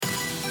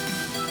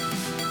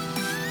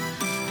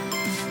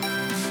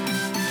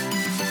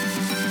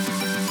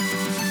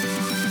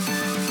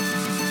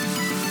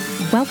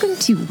Welcome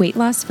to Weight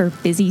Loss for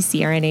Busy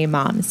CRNA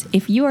Moms.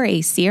 If you are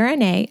a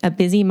CRNA, a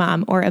busy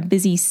mom, or a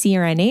busy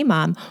CRNA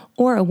mom,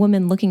 or a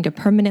woman looking to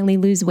permanently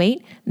lose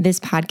weight, this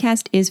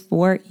podcast is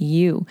for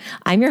you.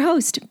 I'm your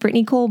host,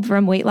 Brittany Kolb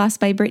from Weight Loss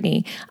by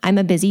Brittany. I'm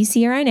a busy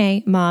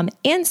CRNA, mom,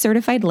 and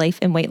certified life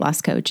and weight loss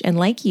coach. And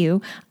like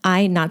you,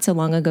 I not so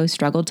long ago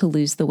struggled to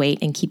lose the weight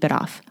and keep it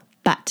off.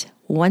 But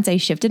once I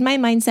shifted my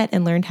mindset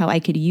and learned how I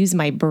could use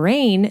my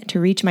brain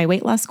to reach my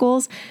weight loss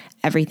goals,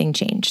 everything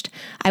changed.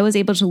 I was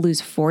able to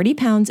lose 40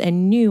 pounds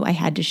and knew I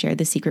had to share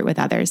the secret with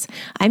others.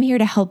 I'm here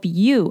to help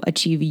you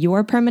achieve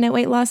your permanent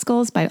weight loss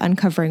goals by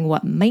uncovering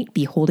what might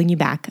be holding you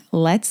back.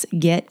 Let's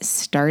get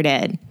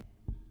started.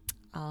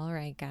 All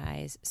right,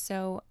 guys.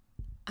 So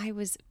I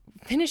was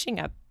finishing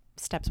up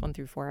steps 1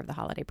 through 4 of the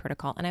holiday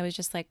protocol, and I was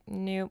just like,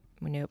 nope.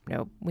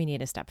 We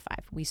need a step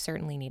 5. We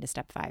certainly need a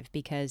step 5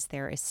 because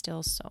there is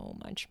still so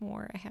much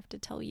more I have to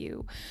tell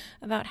you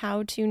about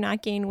how to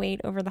not gain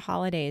weight over the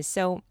holidays.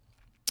 So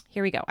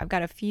here we go. I've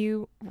got a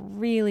few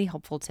really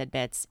helpful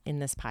tidbits in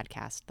this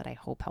podcast that I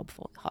hope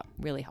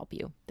really help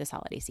you this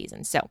holiday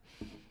season. So,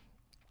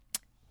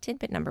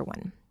 tidbit number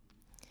 1.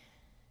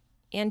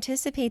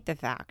 Anticipate the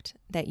fact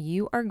that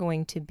you are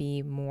going to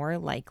be more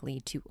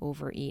likely to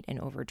overeat and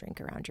overdrink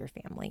around your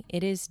family.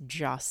 It is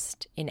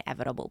just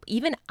inevitable.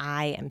 Even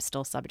I am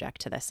still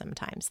subject to this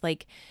sometimes.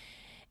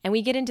 And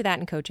we get into that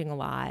in coaching a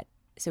lot.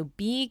 So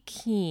be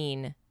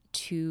keen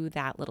to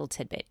that little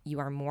tidbit. You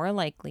are more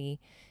likely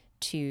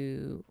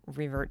to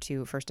revert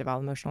to, first of all,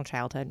 emotional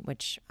childhood,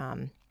 which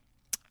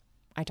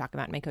I talk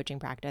about in my coaching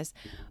practice.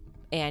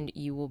 And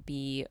you will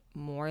be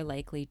more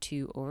likely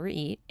to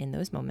overeat in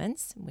those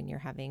moments when you're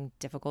having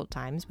difficult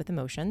times with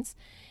emotions.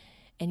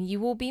 And you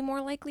will be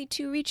more likely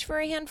to reach for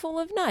a handful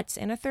of nuts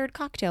and a third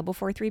cocktail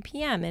before 3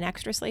 p.m. and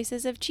extra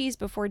slices of cheese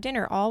before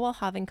dinner, all while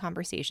having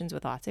conversations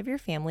with lots of your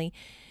family.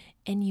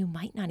 And you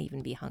might not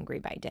even be hungry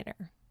by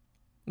dinner,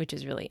 which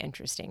is really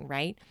interesting,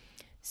 right?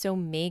 So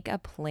make a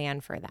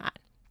plan for that.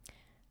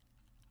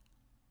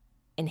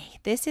 And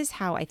this is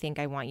how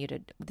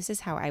this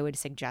is how I would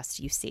suggest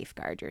you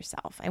safeguard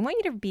yourself. I want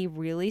you to be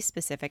really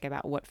specific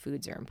about what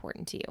foods are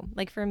important to you.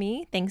 Like for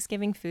me,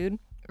 Thanksgiving food,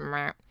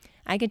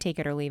 I could take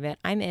it or leave it.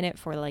 I'm in it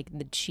for like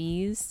the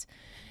cheese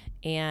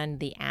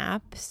and the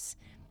apps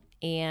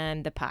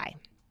and the pie,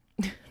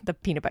 the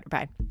peanut butter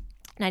pie.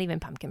 Not even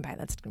pumpkin pie.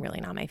 That's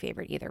really not my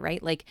favorite either,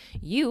 right? Like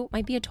you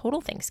might be a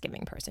total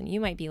Thanksgiving person. You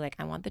might be like,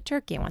 I want the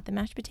turkey, I want the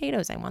mashed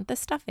potatoes, I want the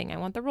stuffing, I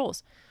want the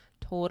rolls.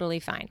 Totally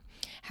fine.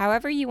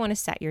 However you want to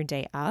set your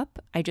day up,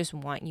 I just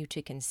want you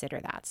to consider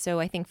that. So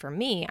I think for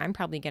me, I'm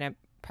probably going to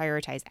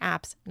prioritize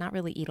apps, not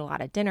really eat a lot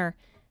of dinner,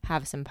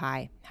 have some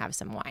pie, have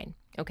some wine.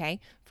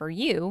 Okay. For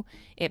you,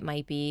 it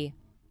might be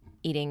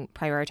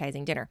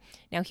prioritizing dinner.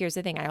 Now, here's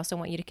the thing. I also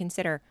want you to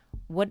consider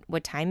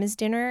what time is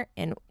dinner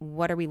and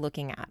what are we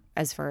looking at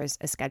as far as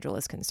a schedule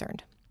is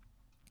concerned.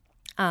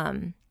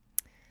 If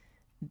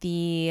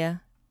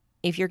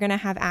you're going to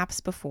have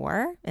apps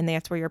before and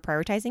that's where you're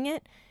prioritizing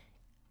it,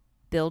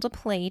 build a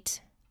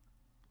plate,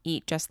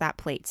 eat just that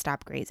plate,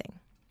 stop grazing.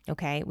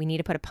 Okay. We need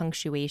to put a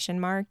punctuation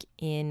mark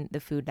in the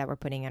food that we're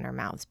putting in our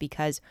mouths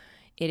because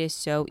it is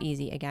so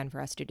easy, again,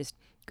 for us to just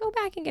go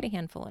back and get a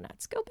handful of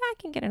nuts, go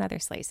back and get another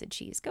slice of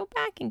cheese, go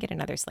back and get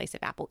another slice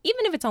of apple,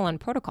 even if it's all on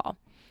protocol,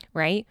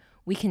 right?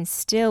 We can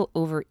still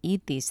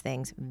overeat these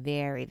things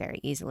very, very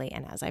easily.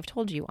 And as I've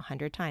told you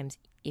 100 times,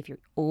 if you're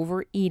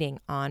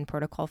overeating on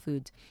protocol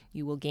foods,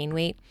 you will gain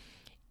weight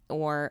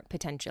or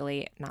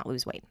potentially not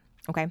lose weight.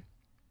 Okay.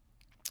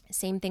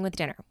 Same thing with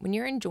dinner. When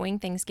you're enjoying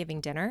Thanksgiving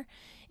dinner,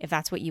 if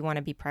that's what you want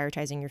to be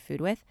prioritizing your food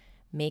with,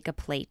 make a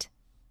plate,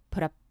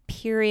 put a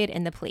period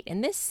in the plate.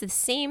 And the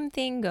same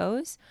thing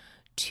goes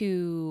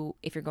to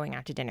if you're going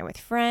out to dinner with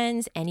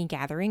friends, any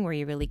gathering where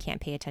you really can't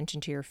pay attention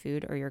to your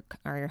food or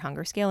your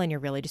hunger scale and you're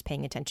really just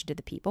paying attention to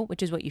the people,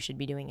 which is what you should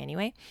be doing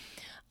anyway.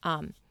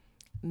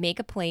 Make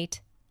a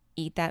plate,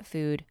 eat that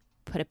food,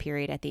 put a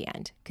period at the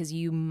end because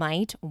you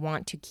might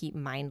want to keep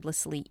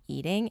mindlessly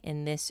eating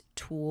and this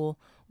tool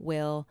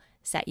will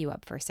set you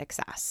up for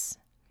success.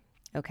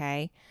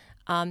 Okay.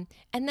 And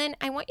then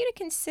I want you to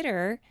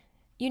consider,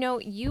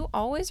 you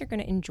always are going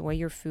to enjoy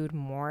your food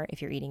more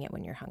if you're eating it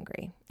when you're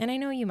hungry. And I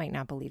know you might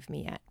not believe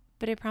me yet,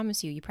 but I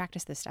promise you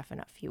practice this stuff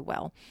enough, you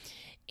will.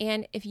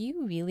 And if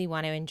you really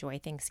want to enjoy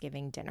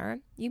Thanksgiving dinner,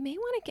 you may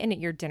want to, and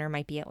your dinner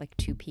might be at like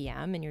 2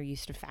 p.m. and you're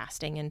used to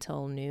fasting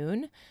until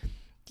noon.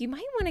 You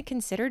might want to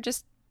consider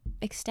just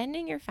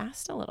extending your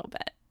fast a little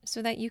bit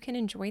so that you can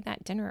enjoy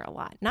that dinner a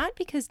lot. Not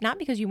because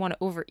you want to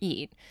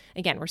overeat.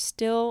 Again, we're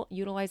still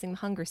utilizing the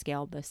hunger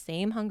scale, the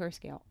same hunger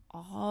scale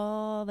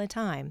all the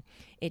time.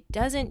 It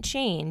doesn't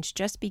change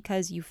just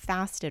because you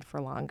fasted for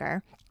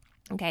longer.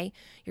 Okay.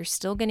 You're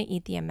still going to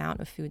eat the amount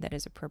of food that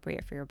is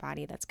appropriate for your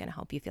body that's going to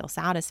help you feel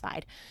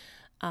satisfied.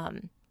 But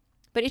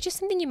it's just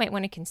something you might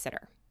want to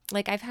consider.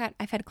 Like I've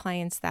had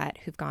clients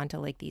who've gone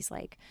to these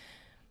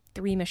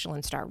 3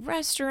 Michelin star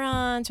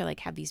restaurants or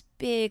have these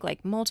big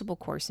multiple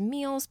course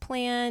meals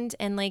planned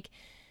and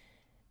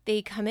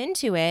they come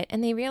into it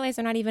and they realize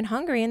they're not even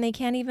hungry and they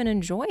can't even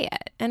enjoy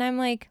it. And I'm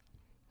like,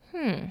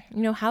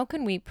 how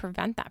can we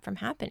prevent that from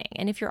happening?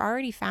 And if you're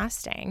already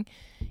fasting,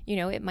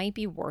 it might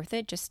be worth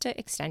it just to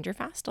extend your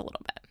fast a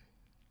little bit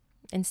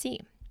and see.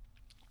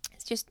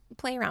 It's just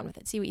play around with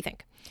it, see what you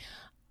think.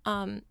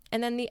 And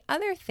then the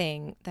other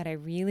thing that I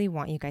really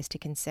want you guys to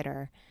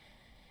consider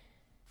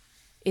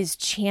is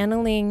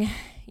channeling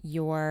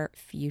your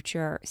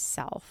future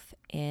self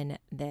in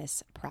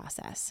this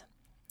process.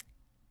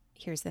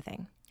 Here's the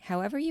thing.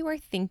 However you are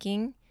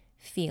thinking,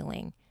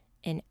 feeling,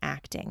 and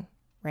acting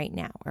right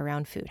now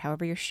around food,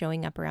 however you're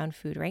showing up around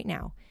food right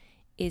now,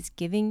 is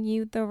giving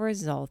you the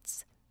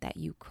results that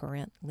you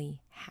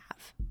currently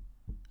have.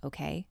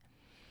 Okay?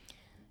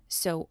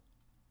 So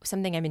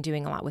something I've been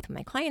doing a lot with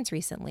my clients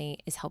recently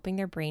is helping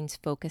their brains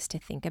focus to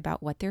think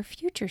about what their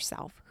future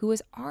self, who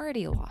has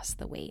already lost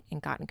the weight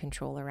and gotten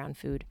control around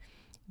food,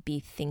 be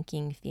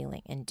thinking,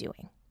 feeling, and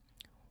doing.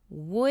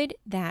 Would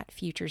that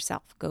future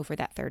self go for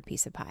that third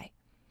piece of pie?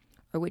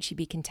 Or would she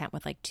be content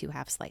with like 2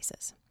 half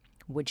slices?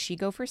 Would she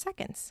go for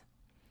seconds?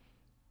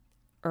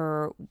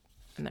 Or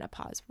I'm going to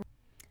pause.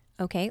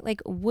 Okay,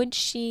 like would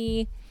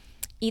she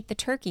eat the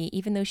turkey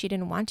even though she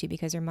didn't want to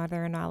because her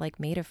mother-in-law like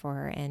made it for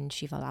her and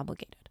she felt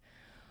obligated?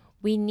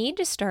 We need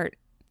to start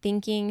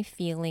thinking,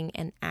 feeling,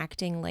 and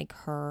acting like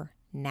her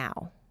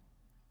now.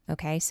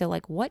 Okay, so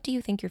like what do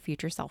you think your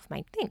future self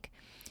might think?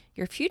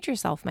 Your future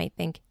self might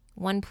think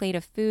 1 plate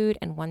of food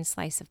and 1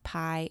 slice of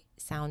pie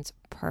sounds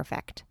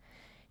perfect.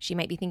 She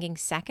might be thinking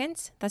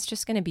seconds. That's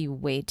just going to be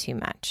way too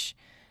much.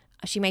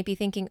 She might be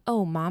thinking,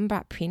 oh, mom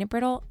brought peanut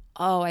brittle.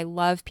 Oh, I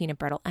love peanut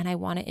brittle and I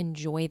want to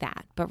enjoy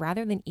that. But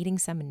rather than eating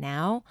some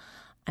now,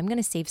 I'm going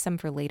to save some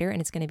for later and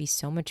it's going to be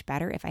so much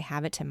better if I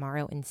have it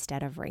tomorrow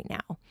instead of right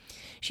now.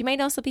 She might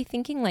also be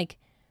thinking like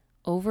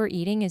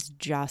overeating is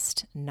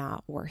just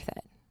not worth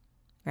it,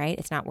 right?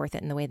 It's not worth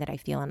it in the way that I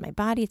feel in my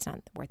body. It's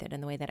not worth it in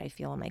the way that I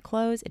feel in my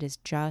clothes. It is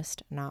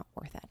just not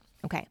worth it.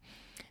 Okay.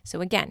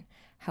 So again,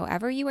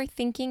 however you are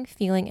thinking,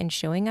 feeling, and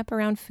showing up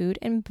around food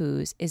and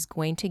booze is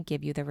going to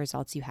give you the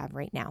results you have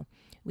right now.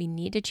 We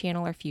need to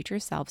channel our future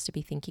selves to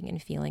be thinking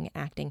and feeling and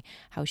acting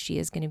how she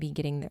is going to be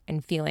getting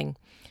and feeling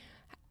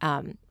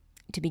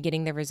to be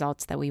getting the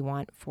results that we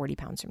want 40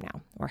 pounds from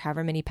now or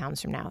however many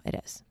pounds from now it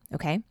is.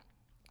 Okay.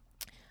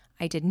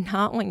 I did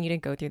not want you to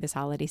go through this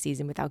holiday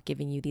season without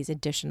giving you these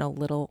additional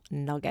little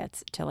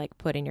nuggets to like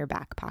put in your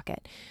back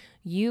pocket.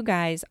 You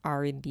guys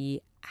are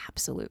the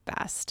absolute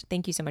best.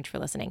 Thank you so much for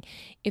listening.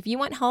 If you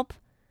want help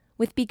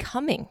with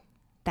becoming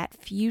that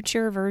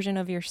future version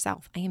of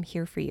yourself, I am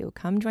here for you.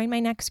 Come join my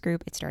next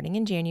group. It's starting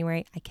in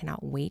January. I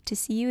cannot wait to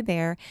see you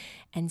there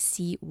and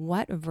see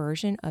what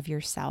version of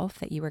yourself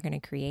that you are going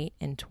to create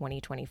in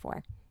 2024.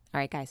 All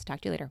right, guys,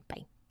 talk to you later.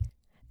 Bye.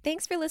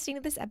 Thanks for listening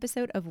to this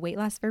episode of Weight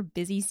Loss for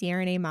Busy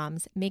CRNA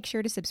Moms. Make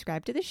sure to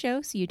subscribe to the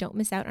show so you don't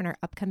miss out on our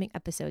upcoming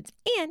episodes.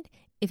 And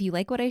if you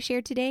like what I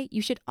shared today,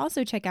 you should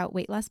also check out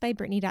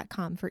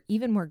weightlossbybrittany.com for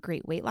even more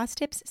great weight loss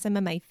tips, some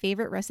of my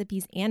favorite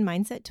recipes and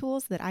mindset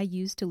tools that I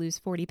use to lose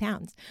 40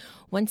 pounds.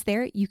 Once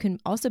there, you can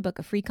also book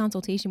a free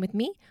consultation with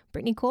me,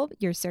 Brittany Kolb,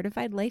 your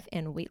certified life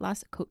and weight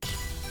loss coach.